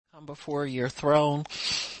Before your throne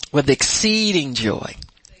with exceeding joy.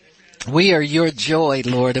 We are your joy,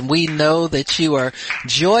 Lord, and we know that you are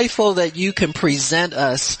joyful that you can present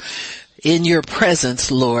us in your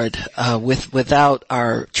presence, Lord, without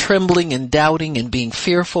our trembling and doubting and being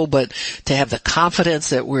fearful, but to have the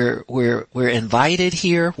confidence that we're invited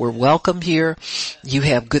here, we're welcome here. You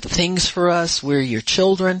have good things for us. We're your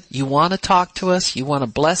children. You want to talk to us. You want to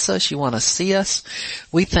bless us. You want to see us.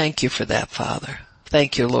 We thank you for that, Father.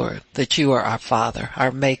 Thank you, Lord, that you are our Father,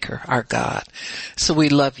 our Maker, our God. So we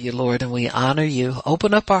love you, Lord, and we honor you.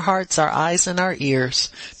 Open up our hearts, our eyes, and our ears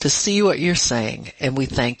to see what you're saying, and we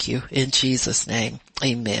thank you in Jesus' name.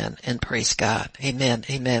 Amen, and praise God. Amen,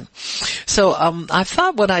 amen. So, I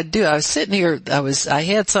thought what I'd do, I was sitting here, I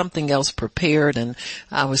had something else prepared, and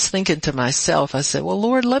I was thinking to myself, I said, well,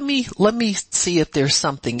 Lord, let me see if there's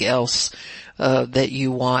something else, that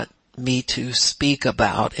you want me to speak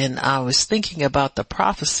about. And I was thinking about the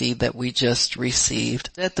prophecy that we just received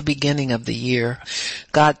at the beginning of the year.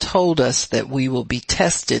 God told us that we will be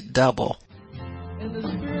tested double. And the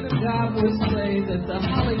Spirit of God will say that the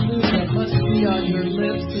hallelujah must be on your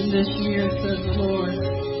lips in this year, says the Lord.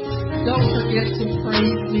 Don't forget to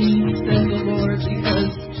praise me, says the Lord,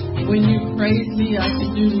 because when you praise me, I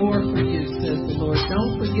can do more for you, says the Lord.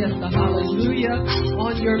 Don't forget the hallelujah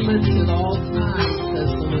on your lips at all times, says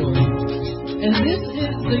the Lord. And this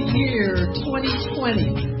is the year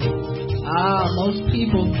 2020. Most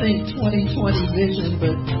people think 2020 vision,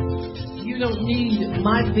 but you don't need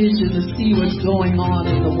my vision to see what's going on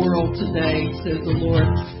in the world today, says the Lord.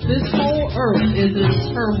 This whole earth is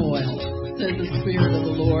in turmoil, says the Spirit of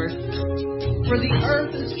the Lord. For the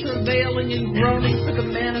earth is travailing and groaning for the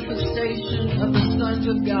manifestation of the sons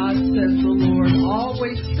of God, says the Lord.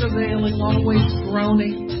 Always travailing, always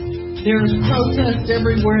groaning. There's protest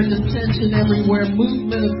everywhere, dissension everywhere,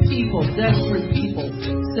 movement of people, desperate people,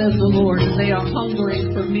 says the Lord. And they are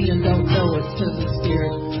hungering for me and don't know it, says the Spirit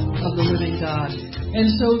of the living God. And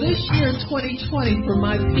so this year, 2020, for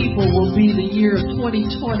my people will be the year of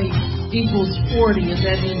 2020 equals 40, and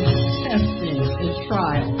that means testing and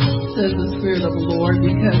trial, says the Spirit of the Lord,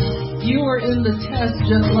 because you are in the test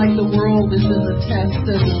just like the world is in the test,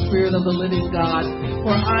 says the Spirit of the living God.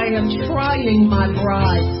 For I am trying my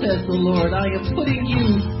bride, says the Lord. I am putting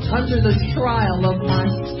you under the trial of my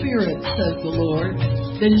Spirit, says the Lord,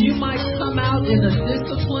 that you might come out in a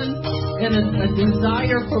discipline and a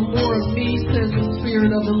desire for more of me, says the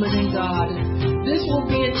Spirit of the living God. This will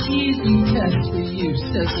be an easy test for you,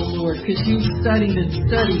 says the Lord, because you've studied and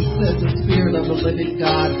studied, says the Spirit of the living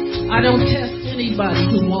God. I don't test anybody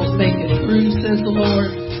who won't make it through, says the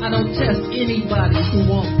Lord. I don't test anybody who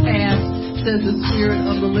won't pass, says the Spirit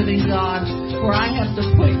of the living God. For I have to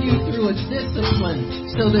put you through a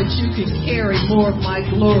discipline so that you can carry more of my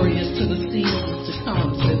glory into the seasons to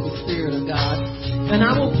come, says the Spirit of God. And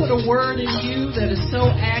I will put a word in you that is so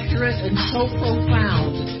accurate and so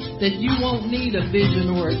profound that you won't need a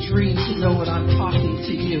vision or a dream to know what I'm talking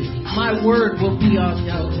to you. My word will be on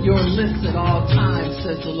your lips at all times,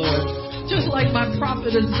 says the Lord. Just like my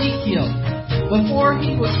prophet Ezekiel. Before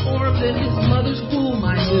he was formed in his mother's womb,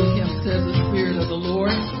 I knew him, says the Spirit of the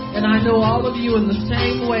Lord. And I know all of you in the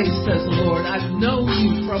same way, says the Lord. I've known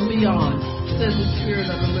you from beyond, says the Spirit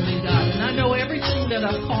of the living God. And I know everything that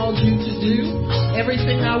I've called you to do,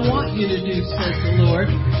 everything I want you to do, says the Lord.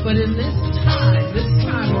 But in this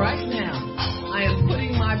time right now, I am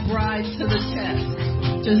putting my bride to the test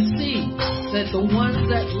to see that the ones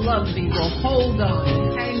that love me will hold on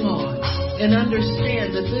and hang on and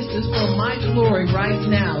understand that this is for my glory right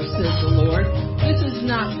now, says the Lord. This is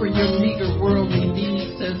not for your meager worldly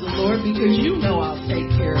needs, says the Lord, because you know I'll take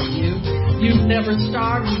care of you. You've never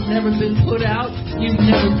starved. You've never been put out. You've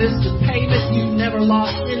never missed a payment. You've never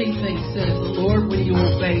lost anything, says the Lord, when you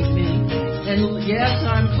obey me. And yes,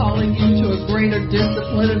 I'm calling you to a greater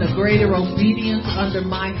discipline and a greater obedience under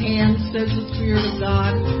my hand, says the Spirit of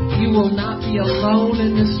God. You will not be alone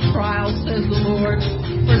in this trial, says the Lord.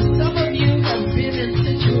 For some of you have been in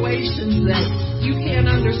situations that you can't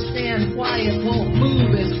understand why it won't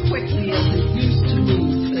move as quickly as it used to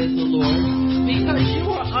move, says the Lord. Because you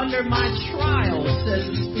are under my trial, says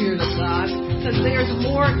the Spirit of God. Because there's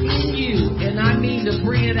more in you, and I mean to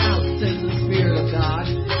bring it out, says the Spirit of God.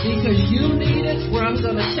 Because you need it where I'm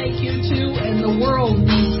going to take you to, and the world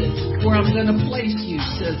needs it where I'm going to place you,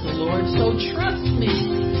 says the Lord. So trust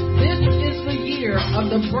me. This is the year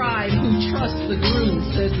of the bride who trusts the groom,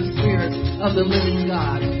 says the Spirit of the living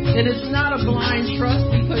God. And it's not a blind trust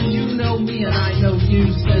because you know me and I know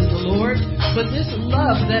you, says the Lord. But this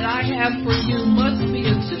love that I have for you must be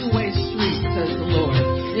a two-way street, says the Lord.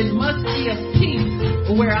 It must be a peace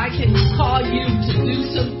where I can call you to do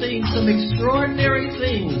some things, some extraordinary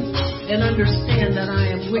things, and understand that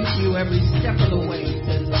I am with you every step of the way,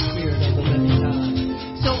 says the Spirit of the living God.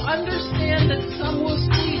 So understand that some will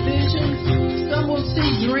see visions, some will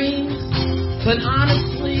see dreams, but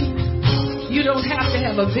honestly, you don't have to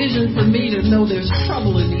have a vision for me to know there's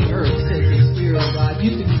trouble in the earth, says the Spirit of God.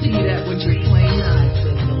 You can see that with your plain eyes,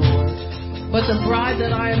 says the Lord. But the bride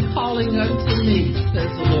that I am calling unto me,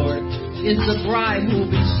 says the Lord, is the bride who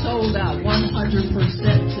will be sold out 100%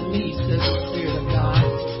 to me, says the Spirit of God.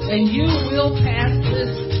 And you will pass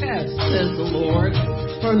this test, says the Lord.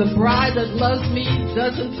 For the bride that loves me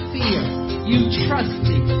doesn't fear. You trust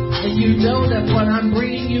me. And you know that what I'm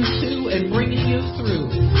bringing you to and bringing you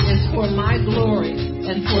through is for my glory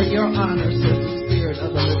and for your honor, says the Spirit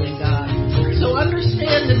of the living God. So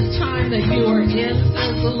understand this time that you are in,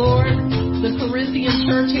 says the Lord. The Corinthian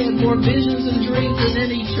church had more visions and dreams than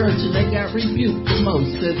any church, and they got rebuked the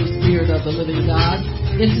most, says the Spirit of the living God.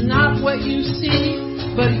 It's not what you see,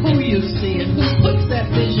 but who you see and who puts that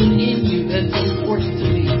vision in you that's important to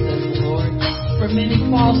me, says the Lord. For many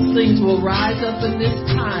false things will rise up in this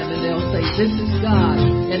time, and they'll say, this is God,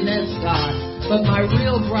 and that's God. But my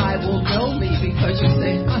real bride will know me, because you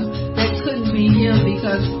say, that couldn't be him,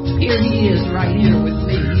 because here he is right here with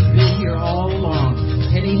me. He's been here all along,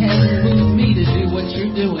 and he hasn't moved me to do what you're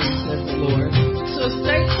doing, says the Lord. So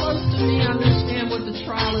stay close to me. Understand what the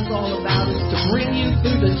trial is all about. It's to bring you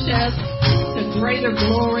through the test to greater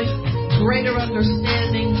glory, greater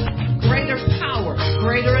understanding, greater power,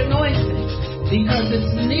 greater anointing. Because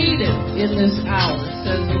it's needed in this hour,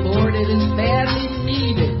 says the Lord. It is badly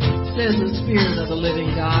needed, says the Spirit of the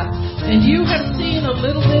living God. And you have seen a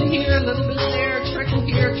little bit here, a little bit there, trickle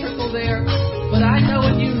here, trickle there. But I know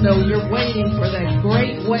and you know you're waiting for that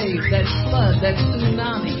great wave, that flood, that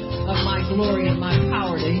tsunami of my glory and my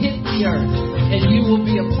power to hit the earth. And you will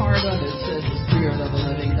be a part of it, says the Spirit of the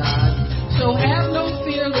living God. So have no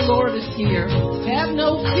fear, the Lord is here. Have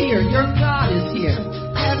no fear, your God is here.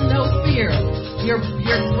 Have no fear. Your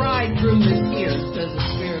bridegroom is here, says the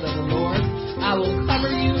Spirit of the Lord. I will cover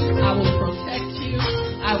you. I will protect you.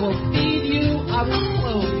 I will feed you. I will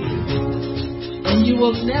clothe you. And you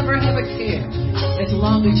will never have a care as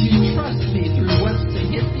long as you trust me through what's to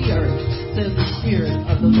hit the earth, says the Spirit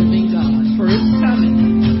of the living God. For it's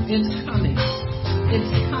coming. It's coming. It's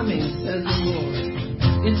coming, says the Lord.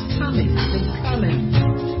 It's coming. It's coming.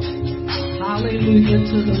 Hallelujah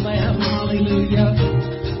to the Lamb. Hallelujah.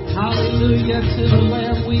 Hallelujah to the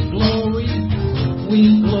Lamb, we glory in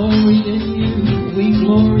you, we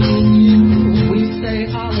glory in you, we say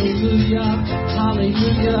hallelujah,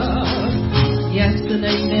 hallelujah, yes and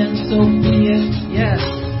amen, so be it, yes,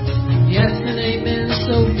 yes and amen,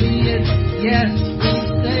 so be it, yes, we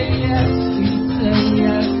say yes, we say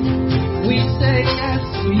yes, we say yes,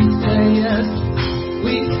 we say yes,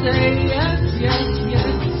 we say yes, yes,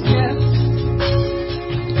 yes, yes,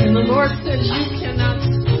 and the Lord says you cannot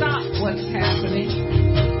stop what's happening,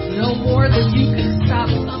 no more than you can stop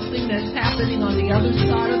something that's happening on the other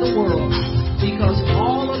side of the world, because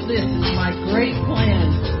all of this is my great plan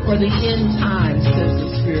for the end times, says the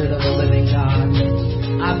Spirit of the living God.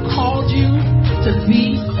 I've called you to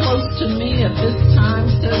be close to me at this time,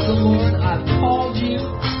 says the Lord. I've called you,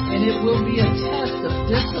 and it will be a test of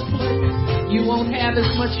discipline. You won't have as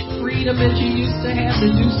much freedom as you used to have to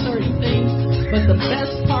do certain things, but the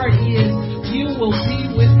best part is you will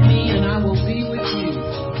be with me and I will be with you,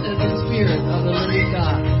 says the Spirit of the living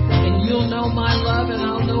God. And you'll know my love and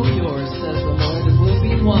I'll know yours, says the Lord. And we'll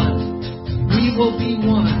be one. We will be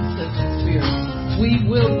one, says the Spirit. We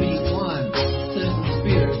will be one, says the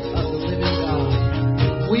Spirit of the living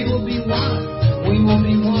God. We will be one. We will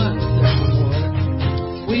be one, says the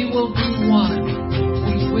Lord. We will be one.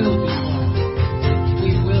 We will be one.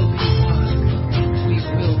 We will be one. We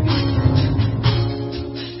will be one.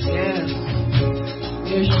 Yes.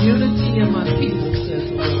 There's unity in my people, says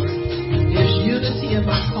the Lord. There's unity in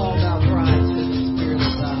my called out bride, says the Spirit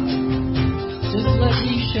of God. Just let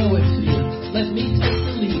me show it to you. Let me take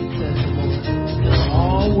the lead, says the Lord. It'll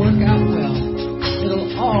all work out well.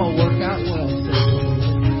 It'll all work out well, says the Lord.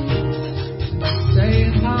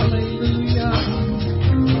 Say hallelujah.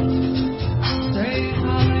 Say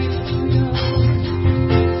hallelujah.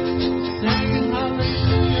 Say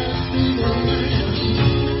hallelujah to the Lamb.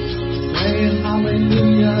 Say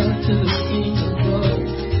hallelujah to the King of glory.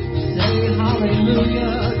 Say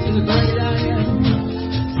hallelujah to the great I am.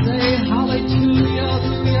 Say hallelujah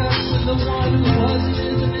to the one who was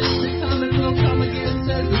and is to come and will come again,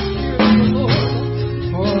 says the Spirit of the Lord.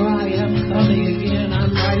 For I am coming again.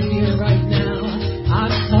 I'm right here, right now.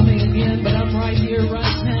 I'm coming again, but I'm right here,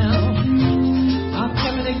 right now. I'm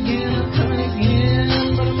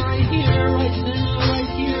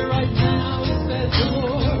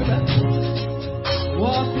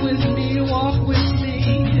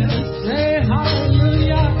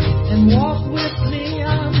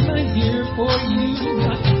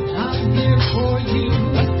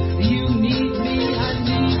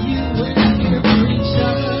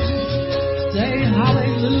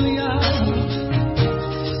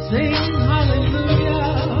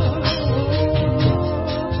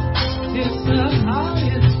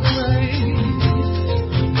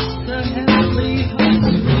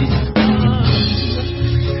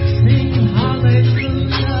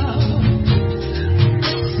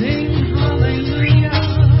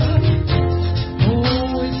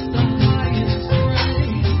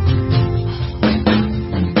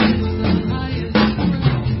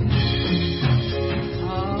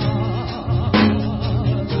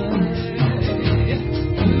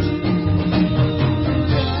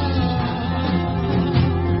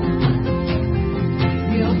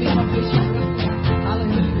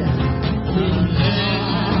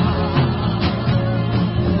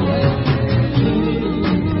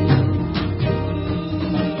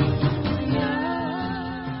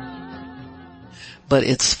but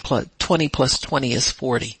it's 20 plus 20 is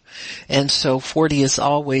 40. And so 40 is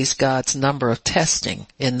always God's number of testing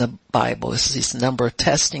in the Bible. It's his number of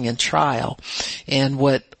testing and trial. And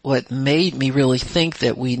what made me really think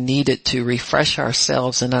that we needed to refresh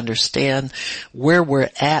ourselves and understand where we're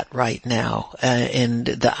at right now, and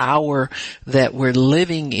the hour that we're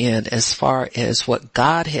living in as far as what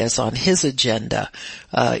God has on his agenda,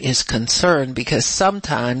 is concerned, because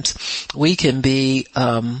sometimes we can be,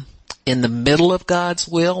 in the middle of God's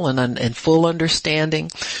will and full understanding.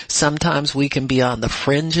 Sometimes we can be on the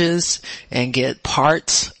fringes and get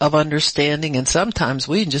parts of understanding, and sometimes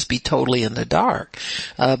we can just be totally in the dark,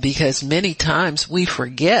 because many times we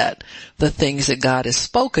forget the things that God has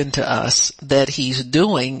spoken to us that he's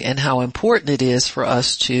doing, and how important it is for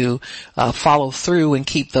us to follow through and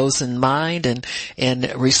keep those in mind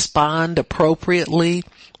and respond appropriately,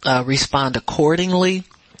 respond accordingly,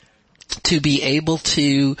 to be able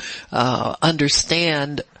to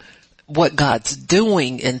understand what God's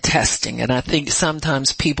doing in testing. And I think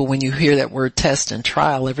sometimes people, when you hear that word test and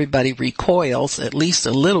trial, everybody recoils at least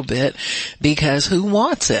a little bit, because who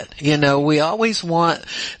wants it? You know, we always want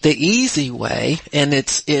the easy way, and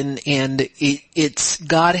it's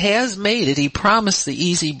God has made it. He promised the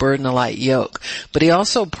easy burden, the light yoke, but he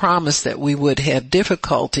also promised that we would have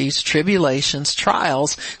difficulties, tribulations,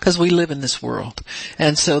 trials, because we live in this world.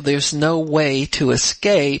 And so there's no way to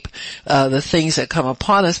escape the things that come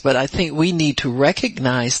upon us, but I think we need to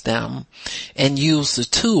recognize them and use the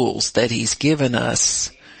tools that he's given us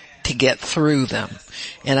to get through them.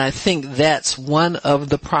 And I think that's one of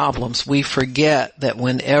the problems. We forget that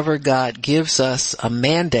whenever God gives us a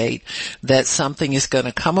mandate that something is going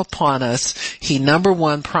to come upon us, he, number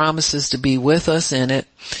one, promises to be with us in it.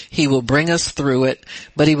 He will bring us through it,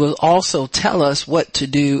 but he will also tell us what to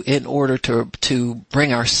do in order to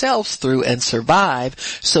bring ourselves through and survive,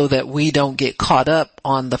 so that we don't get caught up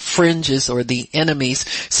on the fringes or the enemies.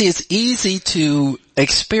 See, it's easy to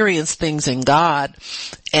experience things in God,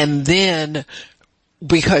 and then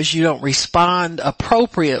because you don't respond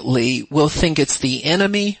appropriately, we'll think it's the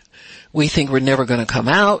enemy. We think we're never going to come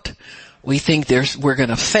out. We think we're going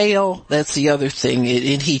to fail. That's the other thing.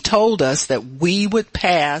 And he told us that we would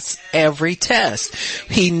pass every test.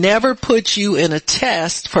 He never puts you in a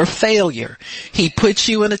test for failure. He puts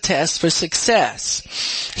you in a test for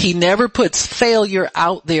success. He never puts failure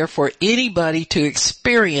out there for anybody to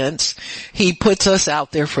experience. He puts us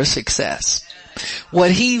out there for success.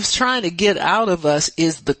 What he's trying to get out of us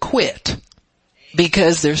is the quit,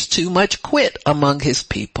 because there's too much quit among his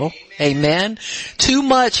people. Amen. Too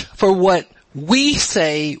much for what we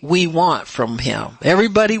say we want from him.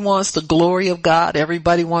 Everybody wants the glory of God.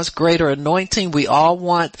 Everybody wants greater anointing. We all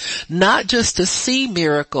want not just to see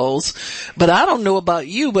miracles, but I don't know about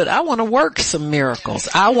you, but I want to work some miracles.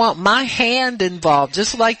 I want my hand involved,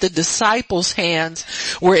 just like the disciples' hands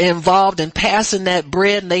were involved in passing that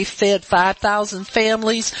bread and they fed 5,000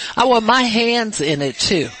 families. I want my hands in it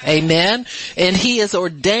too. Amen. And he has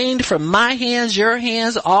ordained from my hands, your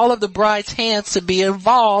hands, all of the bride's hands to be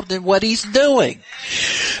involved in what he's doing.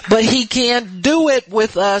 But he can't do it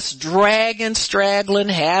with us dragging, straggling,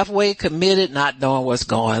 halfway committed, not knowing what's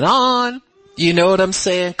going on. You know what I'm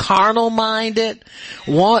saying? Carnal minded,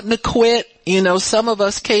 wanting to quit. You know, some of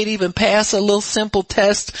us can't even pass a little simple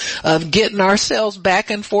test of getting ourselves back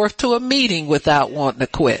and forth to a meeting without wanting to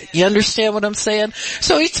quit. You understand what I'm saying?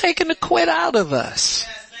 So he's taking the quit out of us.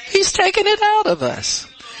 He's taking it out of us.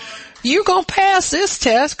 You're gonna pass this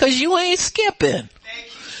test because you ain't skipping.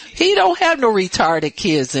 He don't have no retarded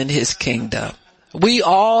kids in his kingdom. We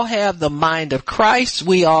all have the mind of Christ.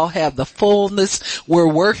 We all have the fullness.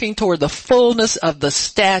 We're working toward the fullness of the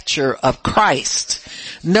stature of Christ.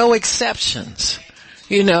 No exceptions.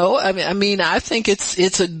 You know, I mean, I think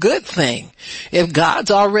it's a good thing. If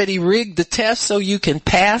God's already rigged the test so you can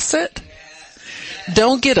pass it,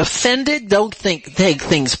 don't get offended. Don't take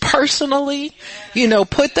things personally. You know,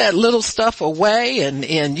 put that little stuff away,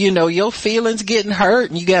 and you know, your feelings getting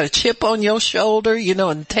hurt and you got a chip on your shoulder, you know,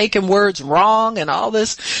 and taking words wrong and all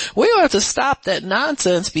this. We have to stop that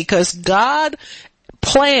nonsense, because God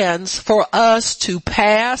plans for us to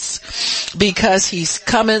pass, because he's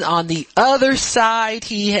coming on the other side.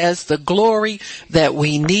 He has the glory that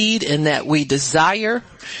we need and that we desire,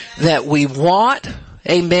 that we want.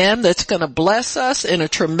 Amen. That's going to bless us in a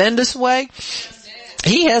tremendous way.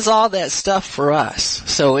 He has all that stuff for us.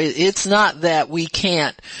 So it's not that we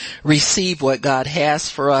can't receive what God has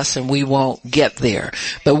for us and we won't get there.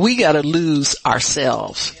 But we got to lose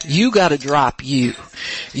ourselves. You got to drop you.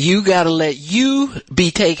 You got to let you be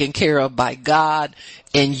taken care of by God,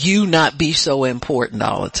 and you not be so important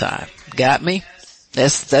all the time. Got me?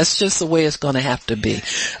 That's just the way it's going to have to be.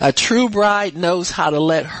 A true bride knows how to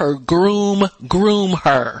let her groom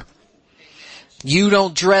her. You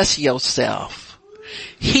don't dress yourself.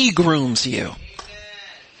 He grooms you.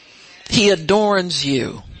 He adorns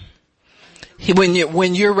you. When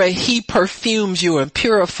you're ready, he perfumes you and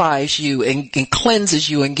purifies you and cleanses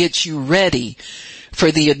you and gets you ready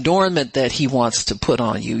for the adornment that he wants to put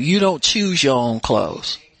on you. You don't choose your own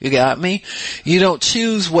clothes. You got me? You don't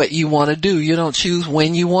choose what you want to do. You don't choose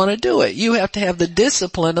when you want to do it. You have to have the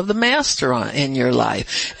discipline of the master in your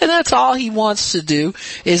life. And that's all he wants to do,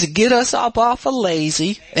 is get us up off of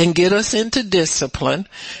lazy and get us into discipline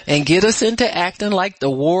and get us into acting like the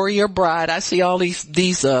warrior bride. I see all these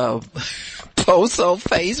posts on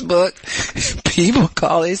Facebook. People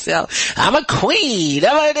call themselves, I'm a queen.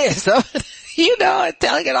 I'm a this. And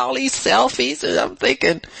telling it all these selfies, and I'm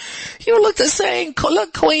thinking, you look the same.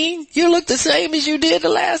 Look, queen, you look the same as you did the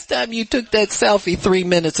last time you took that selfie 3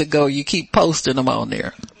 minutes ago. You keep posting them on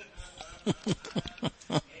there.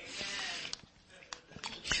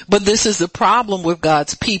 But this is the problem with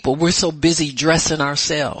God's people. We're so busy dressing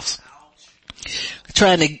ourselves,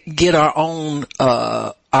 trying to get our own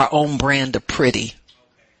brand of pretty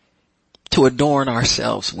to adorn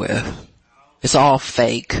ourselves with. It's all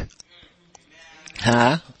fake.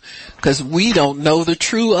 Because we don't know the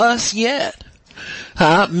true us yet.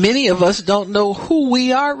 Many of us don't know who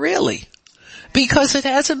we are really, because it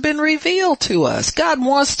hasn't been revealed to us. God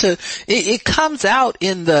wants to, it comes out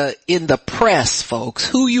in the press, folks.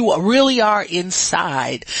 Who you really are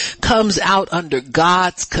inside comes out under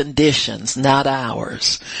God's conditions, not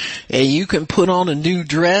ours. And you can put on a new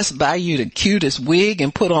dress, buy you the cutest wig,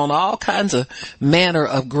 and put on all kinds of manner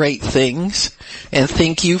of great things and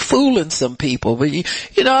think you fooling some people. But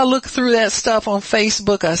I look through that stuff on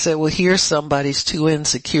Facebook. I said, well, here's somebody's too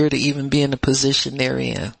insecure to even be in the position they're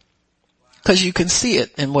in. Because you can see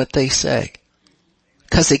it in what they say.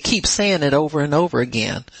 Because they keep saying it over and over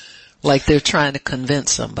again, like they're trying to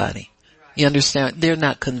convince somebody. You understand? They're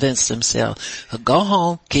not convinced themselves. Go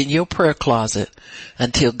home, get in your prayer closet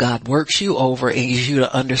until God works you over and gets you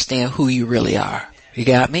to understand who you really are. You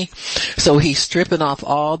got me? So he's stripping off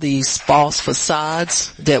all these false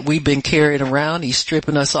facades that we've been carrying around. He's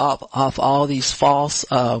stripping us off all these false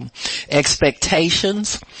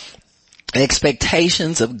expectations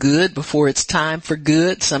of good before it's time for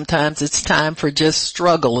good. Sometimes it's time for just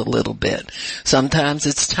struggle a little bit. Sometimes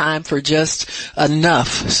it's time for just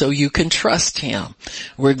enough so you can trust him.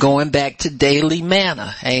 We're going back to daily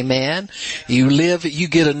manna. Amen. You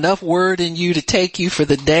get enough word in you to take you for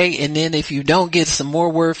the day, and then if you don't get some more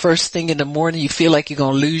word first thing in the morning, you feel like you're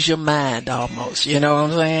going to lose your mind almost. You know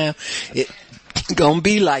what I'm saying? Gonna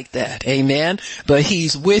be like that. Amen. But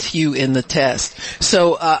he's with you in the test.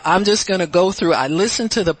 So, I'm just gonna go through, I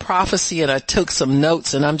listened to the prophecy and I took some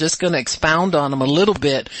notes, and I'm just gonna expound on them a little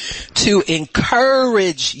bit to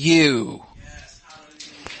encourage you.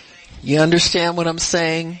 You understand what I'm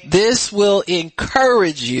saying? This will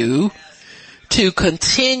encourage you to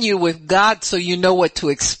continue with God, so you know what to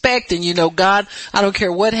expect, and God, I don't care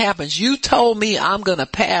what happens. You told me I'm gonna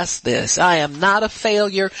pass this. I am not a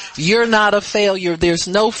failure. You're not a failure. There's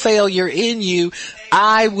no failure in you.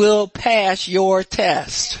 I will pass your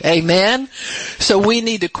test. Amen? So we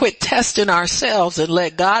need to quit testing ourselves and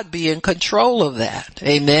let God be in control of that.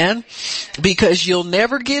 Amen? Because you'll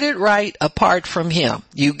never get it right apart from him.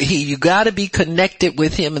 You gotta be connected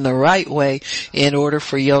with him in the right way in order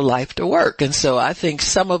for your life to work. And so I think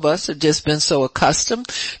some of us have just been so accustomed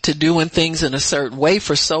to doing things in a certain way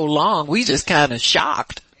for so long, we just kind of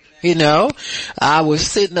shocked. I was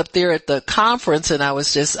sitting up there at the conference and I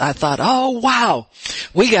thought, oh wow,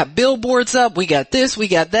 we got billboards up, we got this, we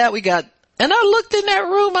got that, and I looked in that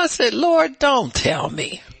room, I said, Lord, don't tell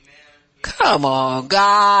me. Come on,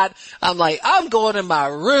 God. I'm like, I'm going in my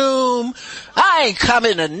room. I ain't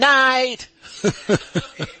coming tonight.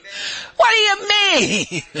 What do you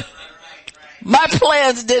mean? My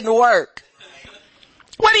plans didn't work.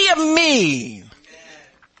 What do you mean?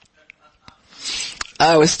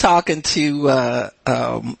 I was talking to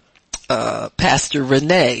Pastor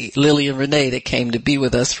Renee, Lillian Renee, that came to be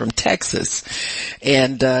with us from Texas,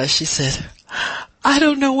 and she said, I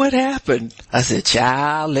don't know what happened. I said,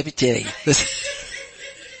 child, let me tell you.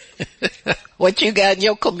 What you got in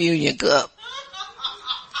your communion cup?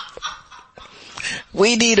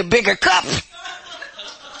 We need a bigger cup.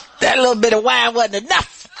 That little bit of wine wasn't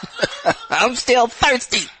enough. I'm still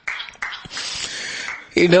thirsty.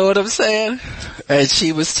 You know what I'm saying? And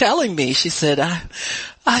she was telling me, she said, I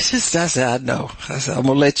said, I know. I said, I'm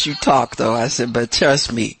going to let you talk though. I said, but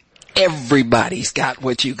trust me, Everybody's got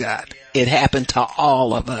what you got. It happened to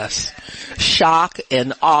all of us. Shock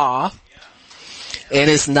and awe. And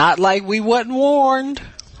it's not like we wasn't warned.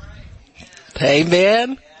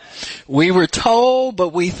 Amen. We were told, but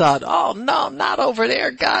we thought, oh no, not over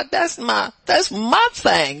there, God. That's my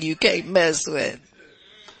thing you can't mess with.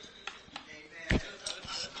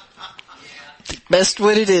 Messed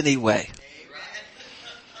with it anyway.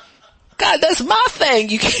 God, that's my thing.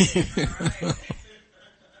 You can't.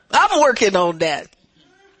 I'm working on that.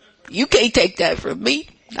 You can't take that from me.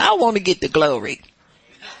 I want to get the glory.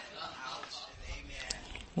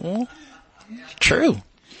 True.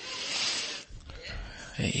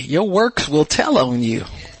 Your works will tell on you,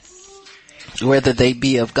 whether they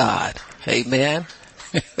be of God. Amen.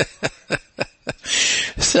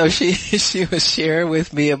 So she was sharing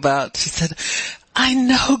with me about, she said, I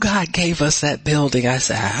know God gave us that building. I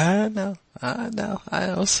said, I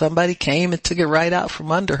know. Somebody came and took it right out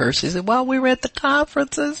from under her. She said, well, we were at the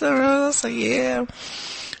conferences. I said, yeah.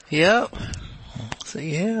 Yep. So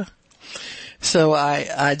yeah. So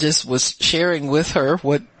I just was sharing with her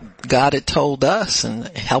what God had told us and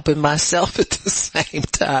helping myself at the same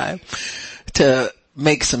time to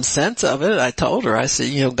make some sense of it. I told her, I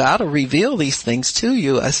said, God will reveal these things to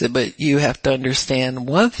you. I said, but you have to understand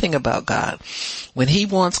one thing about God. When he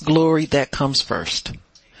wants glory, that comes first.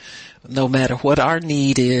 No matter what our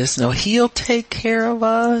need is, he'll take care of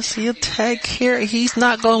us. He's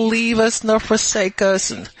not going to leave us nor forsake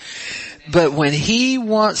us. But when he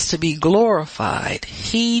wants to be glorified,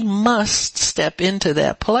 he must step into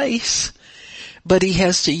that place. But he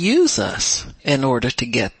has to use us in order to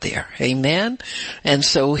get there. Amen. And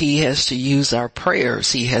so he has to use our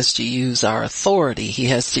prayers. He has to use our authority. He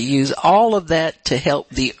has to use all of that to help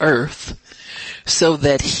the earth so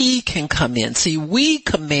that he can come in. See, we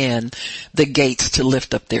command the gates to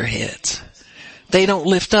lift up their heads. They don't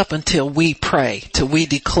lift up until we pray, till we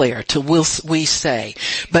declare, till we say.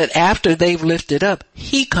 But after they've lifted up,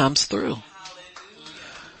 he comes through.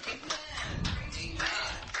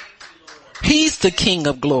 He's the King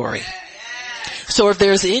of glory. So if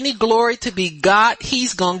there's any glory to be got,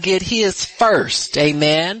 he's going to get his first.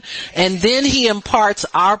 Amen. And then he imparts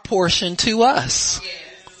our portion to us.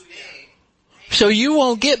 So you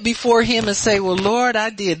won't get before him and say, well, Lord, I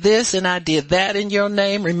did this and I did that in your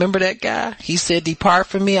name. Remember that guy? He said, depart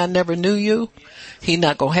from me, I never knew you. He's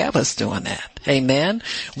not going to have us doing that. Amen.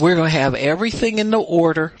 We're going to have everything in the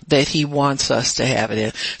order that he wants us to have it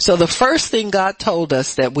in. So the first thing God told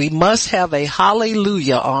us that we must have a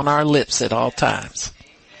hallelujah on our lips at all times.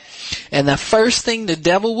 And the first thing the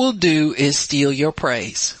devil will do is steal your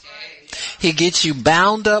praise. He gets you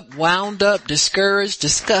bound up, wound up, discouraged,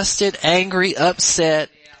 disgusted, angry, upset,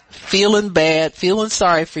 feeling bad, feeling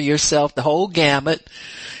sorry for yourself, the whole gamut,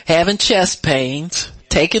 having chest pains,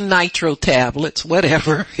 taking nitro tablets,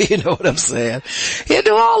 whatever, you know what I'm saying. He'll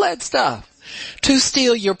do all that stuff to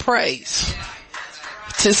steal your praise,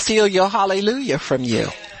 to steal your hallelujah from you.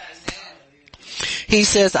 He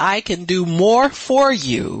says, I can do more for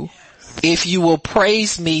you if you will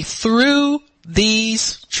praise me through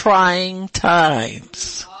these trying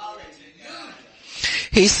times.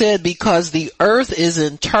 He said, because the earth is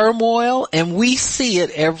in turmoil and we see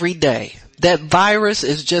it every day. That virus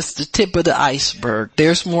is just the tip of the iceberg.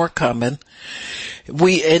 There's more coming.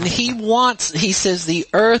 He says the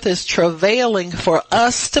earth is travailing for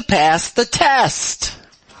us to pass the test.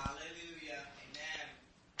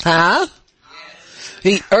 Huh?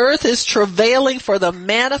 The earth is travailing for the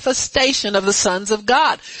manifestation of the sons of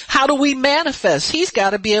God. How do we manifest? He's got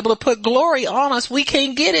to be able to put glory on us. We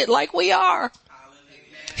can't get it like we are.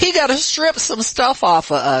 He got to strip some stuff off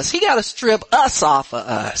of us. He got to strip us off of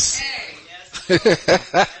us.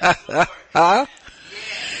 Huh?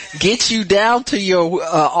 Get you down to your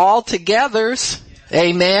all-togethers.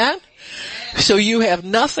 Amen. So you have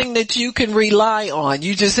nothing that you can rely on.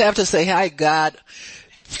 You just have to say, hi, God,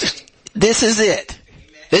 this is it.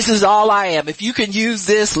 This is all I am. If you can use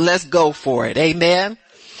this, let's go for it. Amen.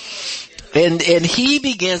 And he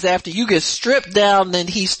begins, after you get stripped down, then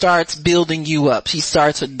he starts building you up. He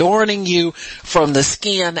starts adorning you from the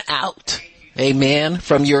skin out. Amen.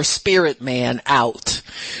 From your spirit man out.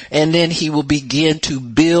 And then he will begin to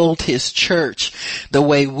build his church the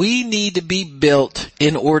way we need to be built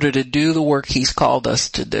in order to do the work he's called us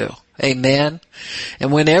to do. Amen.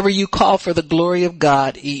 And whenever you call for the glory of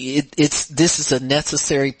God, this is a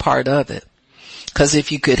necessary part of it. Because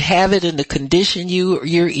if you could have it in the condition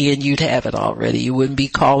you're in, you'd have it already. You wouldn't be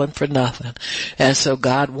calling for nothing. And so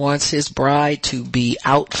God wants his bride to be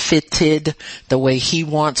outfitted the way he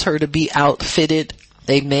wants her to be outfitted.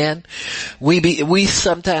 Amen. We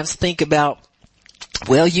sometimes think about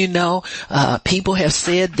Well, people have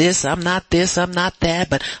said this, I'm not that,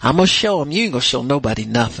 but I'm gonna show them. You ain't gonna show nobody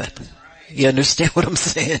nothing. You understand what I'm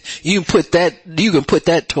saying? You can put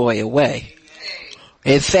that toy away.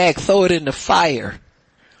 In fact, throw it in the fire.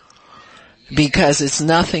 Because it's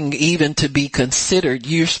nothing even to be considered.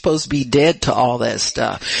 You're supposed to be dead to all that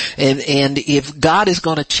stuff. And if God is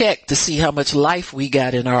going to check to see how much life we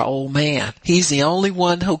got in our old man, He's the only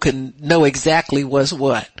one who can know exactly what's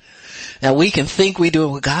what. Now we can think we do,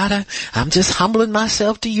 well, God, I'm just humbling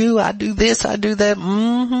myself to you. I do this, I do that.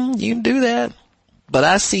 You can do that. But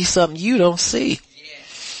I see something you don't see.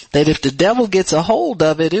 That if the devil gets a hold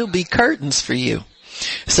of it, it'll be curtains for you.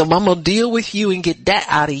 So I'm going to deal with you and get that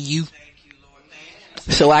out of you.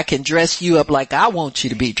 So I can dress you up like I want you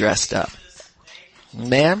to be dressed up.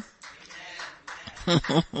 Amen?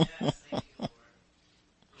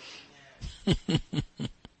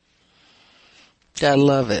 I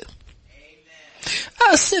love it.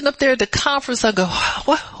 I was sitting up there at the conference. I go,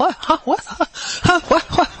 what?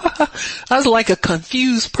 I was like a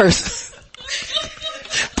confused person.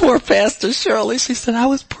 Poor Pastor Shirley. She said, I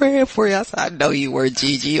was praying for you. I said, I know you were,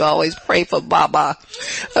 Gigi. You always pray for Baba.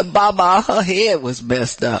 And Baba, her head was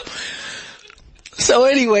messed up. So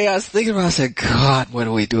anyway, I was thinking about, I said, God, what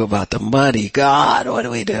do we do about the money? God, what do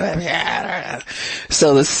we do?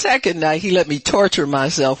 So the second night, He let me torture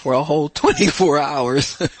myself for a whole 24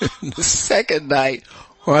 hours. The second night,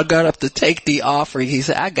 where I got up to take the offering, He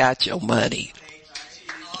said, I got your money.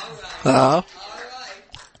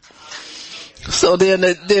 So then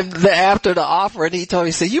after the offering, He told me,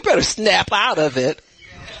 He said, you better snap out of it.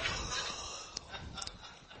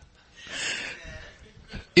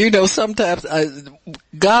 Sometimes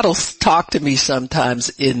God will talk to me sometimes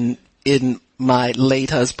in my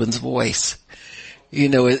late husband's voice.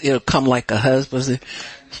 It'll come like a husband. Say,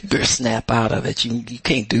 you better snap out of it. You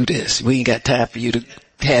can't do this. We ain't got time for you to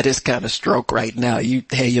have this kind of stroke right now. You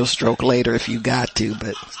have your stroke later if you got to,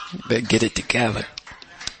 but you better get it together.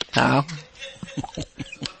 Huh?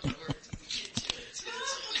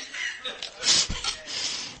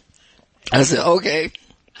 I said, okay.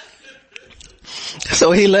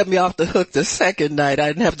 So He let me off the hook the second night. I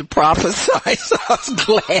didn't have to prophesy, so I was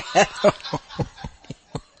glad.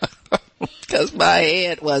 Because my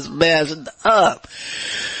head was messed up.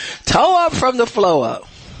 Toe up from the floor up.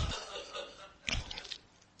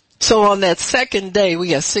 So on that second day, we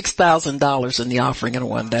got $6,000 in the offering in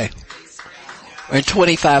one day. And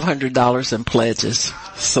 $2,500 in pledges.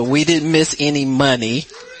 So we didn't miss any money.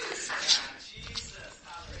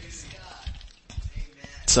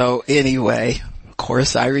 So anyway, of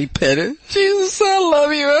course I repented. Jesus, I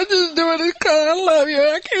love you. I'm just doing this because I love you.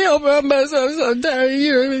 I can't help it. I mess up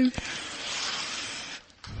sometimes.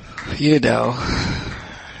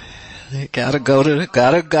 Gotta go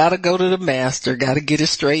to the master. Gotta get it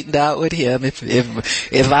straightened out with Him.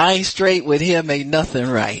 If I ain't straight with Him, ain't nothing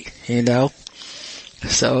right.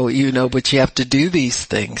 So, but you have to do these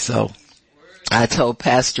things. So I told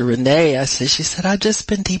Pastor Renee, she said, I've just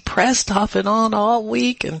been depressed off and on all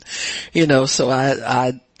week. And, so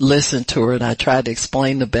I listened to her and I tried to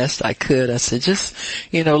explain the best I could. I said, just,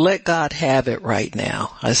 let God have it right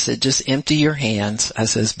now. I said, just empty your hands. I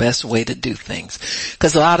said, it's the best way to do things.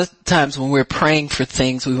 Because a lot of times when we're praying for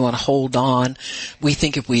things, we want to hold on. We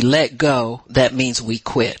think if we let go, that means we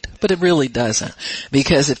quit. But it really doesn't.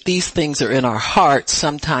 Because if these things are in our hearts,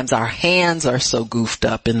 sometimes our hands are so goofed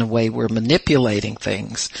up in the way we're manipulating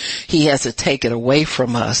things. He has to take it away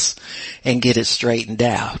from us and get it straightened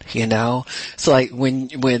out, It's like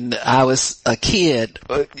when I was a kid,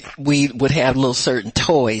 we would have little certain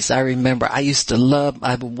toys. I remember I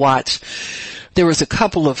would watch, there was a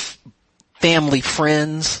couple of family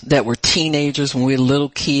friends that were teenagers when we were little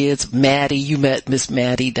kids. Maddie, you met Miss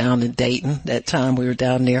Maddie down in Dayton that time we were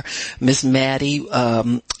down there. Miss Maddie,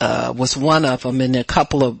 was one of them, and a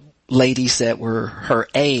couple of ladies that were her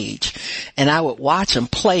age. And I would watch them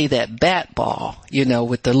play that bat ball,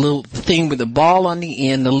 with the little thing with the ball on the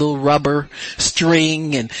end, the little rubber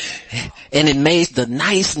string, and it made the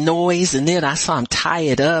nice noise. And then I saw them tie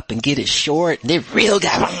it up and get it short, and it real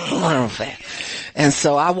got fast. And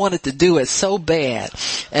so I wanted to do it so bad.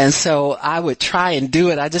 And so I would try and do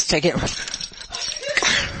it. I just take it,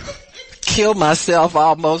 kill myself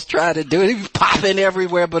almost trying to do it. It was popping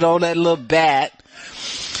everywhere but on that little bat.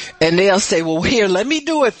 And they'll say, well, here, let me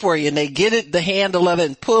do it for you. And they get it, the handle of it,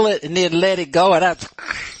 and pull it, and then let it go. And I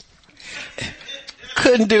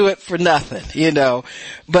couldn't do it for nothing,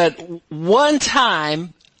 But one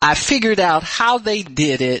time, I figured out how they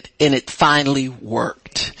did it, and it finally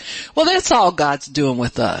worked. Well, that's all God's doing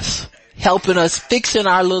with us. Helping us, fixing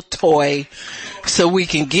our little toy, so we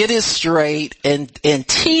can get it straight, and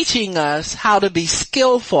teaching us how to be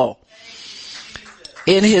skillful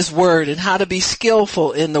in his word and how to be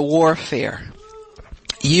skillful in the warfare.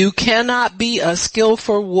 You cannot be a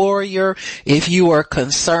skillful warrior if you are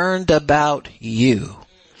concerned about you.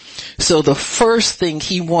 So the first thing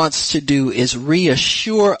he wants to do is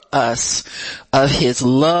reassure us of his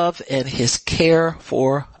love and his care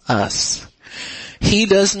for us. He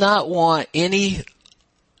does not want any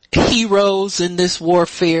heroes in this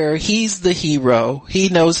warfare. He's the hero. He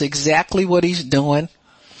knows exactly what he's doing.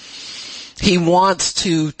 He wants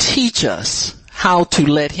to teach us how to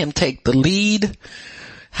let him take the lead,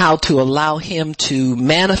 how to allow him to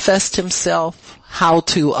manifest himself, how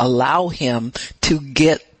to allow him to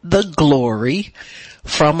get the glory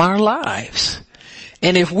from our lives.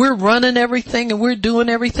 And if we're running everything and we're doing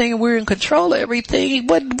everything and we're in control of everything,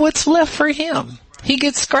 what's left for him? He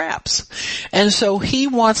gets scraps. And so he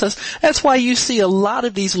wants us. That's why you see a lot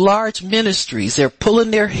of these large ministries. They're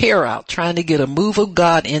pulling their hair out trying to get a move of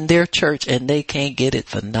God in their church, and they can't get it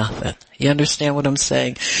for nothing. You understand what I'm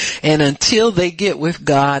saying? And until they get with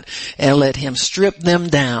God and let him strip them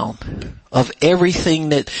down of everything,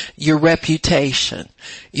 that your reputation,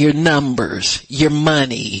 your numbers, your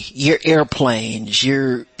money, your airplanes,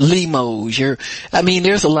 your limos,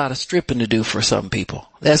 there's a lot of stripping to do for some people.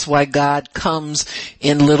 That's why God comes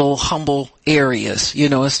in little humble areas,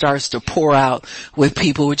 and starts to pour out with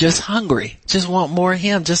people who are just hungry, just want more of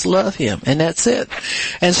him, just love him, and that's it.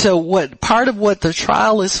 And so part of what the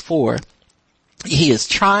trial is for, he is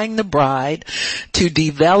trying the bride to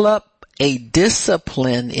develop a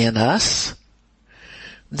discipline in us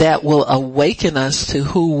that will awaken us to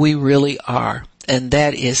who we really are, and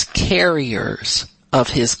that is carriers of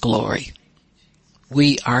his glory.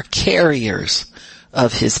 We are carriers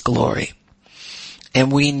of his glory,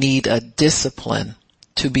 and we need a discipline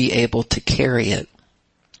to be able to carry it.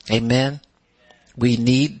 Amen. We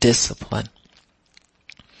need discipline.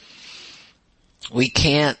 We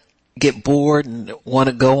can't get bored and want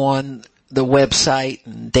to go on the website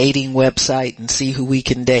and dating website and see who we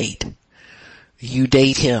can date. You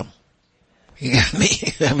date him. You got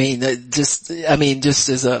me? Just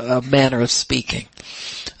as a manner of speaking.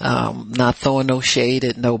 Not throwing no shade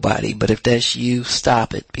at nobody, but if that's you,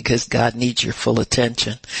 stop it, because God needs your full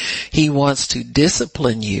attention. He wants to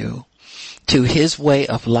discipline you to his way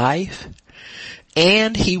of life,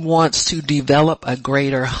 and he wants to develop a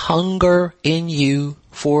greater hunger in you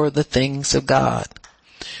for the things of God.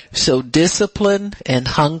 So discipline and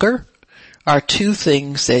hunger are two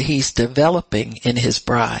things that he's developing in his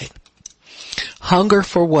bride. Hunger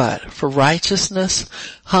for what? For righteousness.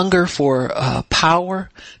 Hunger for power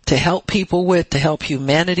to help people with, to help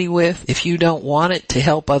humanity with. If you don't want it to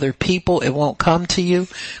help other people, it won't come to you,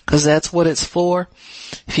 because that's what it's for.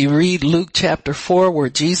 If you read Luke chapter 4, where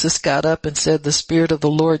Jesus got up and said, "The Spirit of the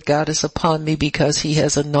Lord God is upon me because he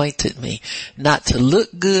has anointed me," not to look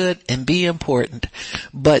good and be important,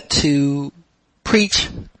 but to preach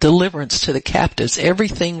deliverance to the captives.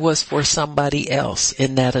 Everything was for somebody else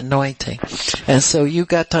in that anointing. And so you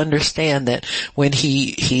got to understand that when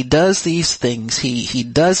he does these things, he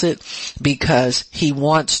does it because he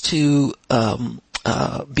wants to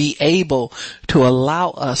be able to allow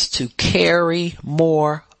us to carry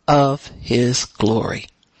more of his glory.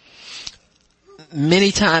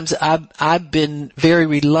 Many times I've been very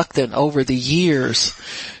reluctant over the years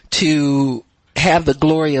to have the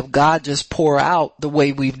glory of God just pour out the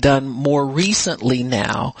way we've done more recently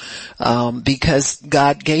now, because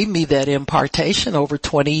God gave me that impartation over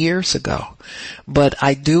 20 years ago. But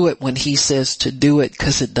I do it when he says to do it,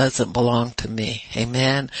 because it doesn't belong to me.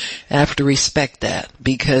 Amen. I have to respect that,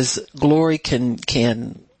 because glory can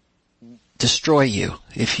destroy you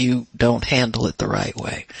if you don't handle it the right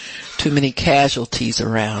way. Too many casualties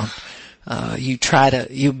around.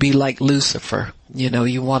 You'll be like Lucifer.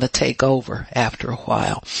 You want to take over after a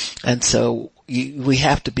while. And so we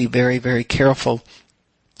have to be very, very careful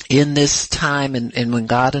in this time, and when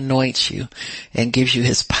God anoints you and gives you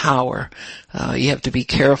his power, you have to be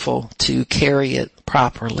careful to carry it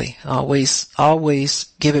properly. Always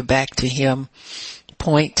give it back to him.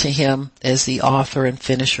 Point to him as the author and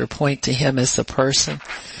finisher. Point to him as the person,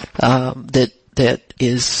 that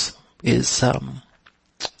is,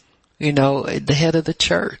 the head of the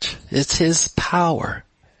church. It's his power.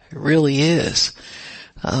 It really is.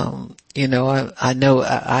 I know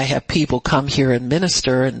I have people come here and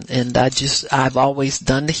minister, and I've always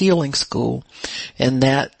done the healing school, and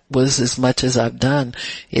that was as much as I've done.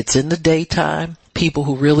 It's in the daytime. People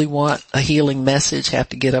who really want a healing message have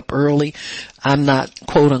to get up early. I'm not,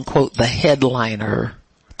 quote unquote, the headliner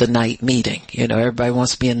the night meeting. You know, everybody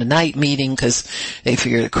wants to be in the night meeting because they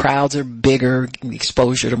figure the crowds are bigger,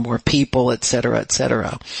 exposure to more people, et cetera, et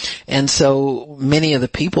cetera. And so many of the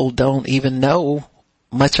people don't even know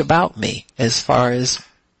much about me as far as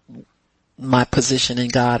my position in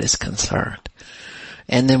God is concerned.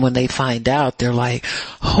 And then when they find out, they're like,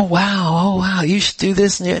 oh wow, you should do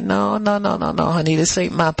this. No, honey, this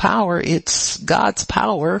ain't my power. It's God's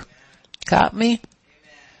power. Got me?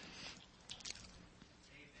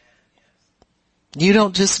 You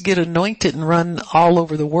don't just get anointed and run all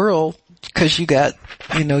over the world because you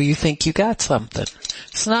think you got something.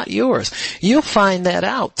 It's not yours. You'll find that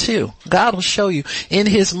out too. God will show you. In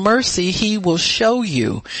His mercy, He will show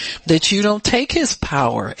you that you don't take His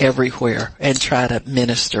power everywhere and try to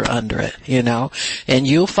minister under it, and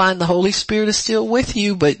you'll find the Holy Spirit is still with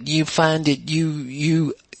you, but you find that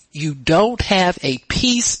you don't have a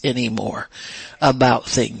peace anymore about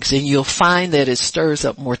things, and you'll find that it stirs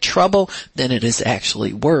up more trouble than it is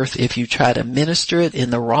actually worth if you try to minister it in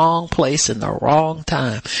the wrong place in the wrong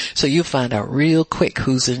time. So you'll find out real quick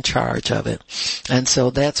who's in charge of it. And so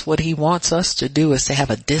that's what He wants us to do, is to have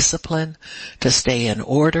a discipline, to stay in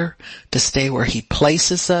order, to stay where He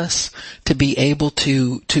places us, to be able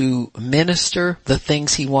to minister the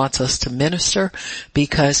things He wants us to minister,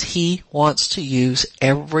 because He wants to use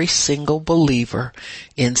every single believer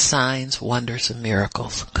in signs, wonders, and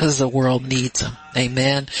miracles, because the world needs them.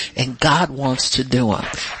 Amen. And God wants to do them,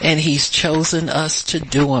 and He's chosen us to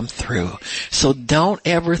do them through. So don't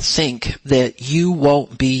ever think that you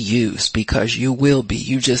won't be used, because you will be.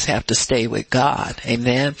 You just have to stay with God.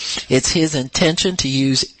 Amen. It's His intention to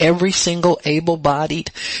use every single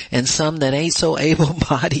able-bodied and some that ain't so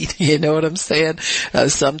able-bodied. You know what I'm saying?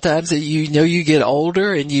 Sometimes you get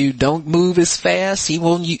older and you don't move as fast.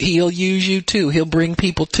 He'll use you too. He'll bring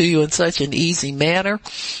people to you in such an easy manner.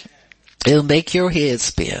 It'll make your head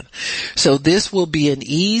spin. So this will be an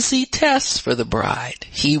easy test for the bride.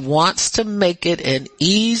 He wants to make it an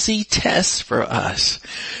easy test for us.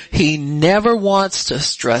 He never wants to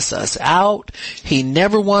stress us out. He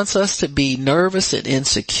never wants us to be nervous and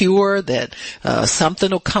insecure that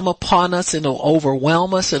something will come upon us and it'll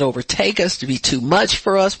overwhelm us and overtake us, to be too much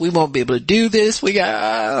for us. We won't be able to do this.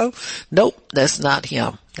 Nope, that's not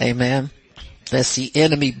Him. Amen. That's the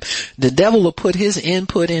enemy. The devil will put his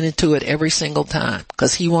input into it every single time,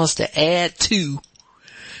 because he wants to add to.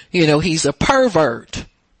 He's a pervert.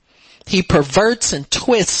 He perverts and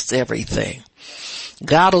twists everything.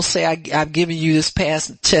 God will say, I've given you this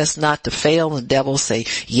test not to fail, and the devil will say,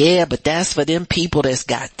 yeah, but that's for them people that's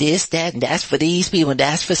got this, that, and that's for these people, and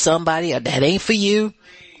that's for somebody, or that ain't for you.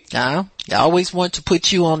 I always want to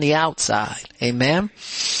put you on the outside. Amen.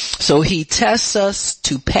 So He tests us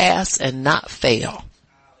to pass and not fail.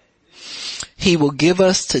 He will give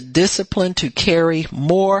us to discipline to carry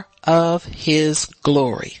more of His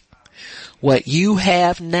glory. What you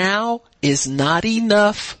have now is not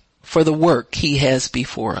enough for the work He has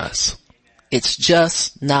before us. It's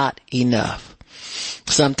just not enough.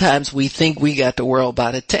 Sometimes we think we got the world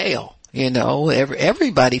by the tail.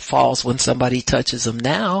 Everybody falls when somebody touches them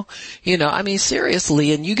now.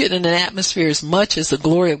 Seriously, and you get in an atmosphere as much as the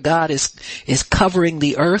glory of God is covering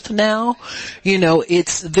the earth now.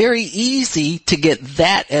 It's very easy to get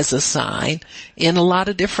that as a sign in a lot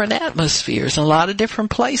of different atmospheres, in a lot of different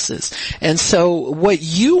places. And so what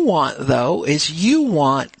you want, though, is you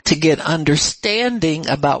want to get understanding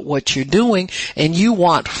about what you're doing, and you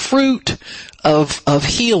want fruit of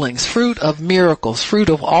healings, fruit of miracles, fruit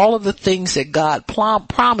of all of the things that God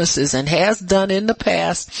promises and has done in the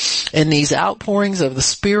past, and these outpourings of the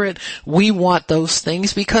Spirit. We want those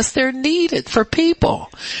things because they're needed for people.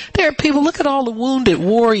 There are people, look at all the wounded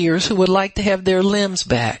warriors who would like to have their limbs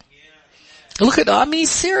back.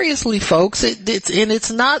 Seriously, folks,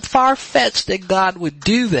 it's not far-fetched that God would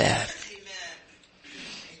do that.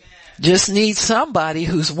 Just need somebody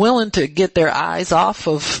who's willing to get their eyes off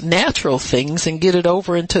of natural things and get it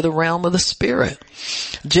over into the realm of the Spirit.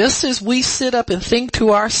 Just as we sit up and think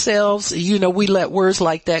to ourselves, we let words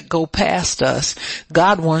like that go past us.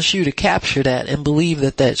 God wants you to capture that and believe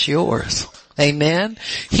that that's yours. Amen.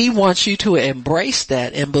 He wants you to embrace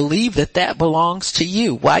that and believe that that belongs to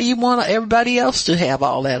you. Why you want everybody else to have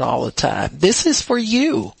all that all the time? This is for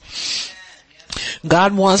you.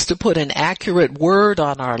 God wants to put an accurate word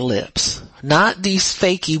on our lips, not these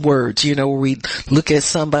fakey words, where we look at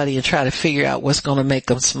somebody and try to figure out what's going to make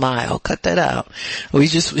them smile. Cut that out.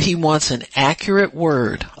 He wants an accurate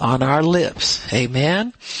word on our lips.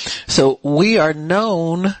 Amen. So we are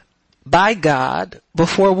known by God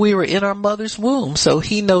before we were in our mother's womb. So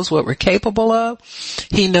He knows what we're capable of.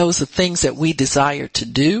 He knows the things that we desire to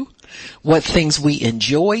do. what things we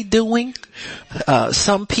enjoy doing.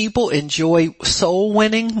 Some people enjoy soul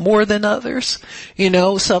winning more than others. You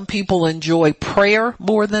know, some people enjoy prayer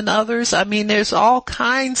more than others. I mean, there's all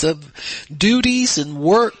kinds of duties and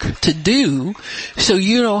work to do, so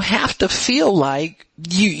you don't have to feel like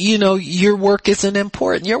you know, your work isn't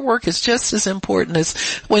important. Your work is just as important as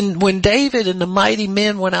when David and the mighty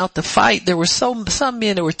men went out to fight, there were some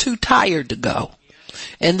men that were too tired to go.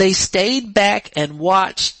 And they stayed back and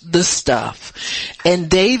watched the stuff. And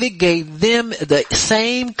David gave them the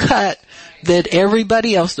same cut that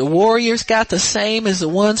everybody else, the warriors got the same as the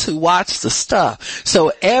ones who watched the stuff.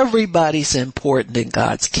 So everybody's important in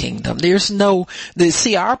God's kingdom.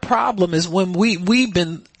 See, our problem is when we've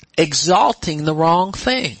been exalting the wrong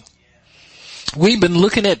thing. We've been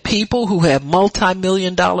looking at people who have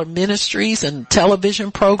multi-million-dollar ministries and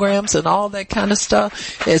television programs and all that kind of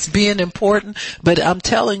stuff as being important. But I'm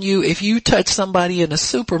telling you, if you touch somebody in a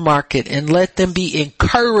supermarket and let them be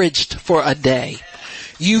encouraged for a day,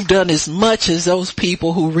 you've done as much as those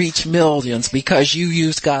people who reach millions because you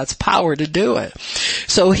use God's power to do it.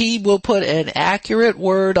 So he will put an accurate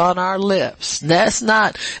word on our lips. That's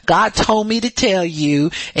not, God told me to tell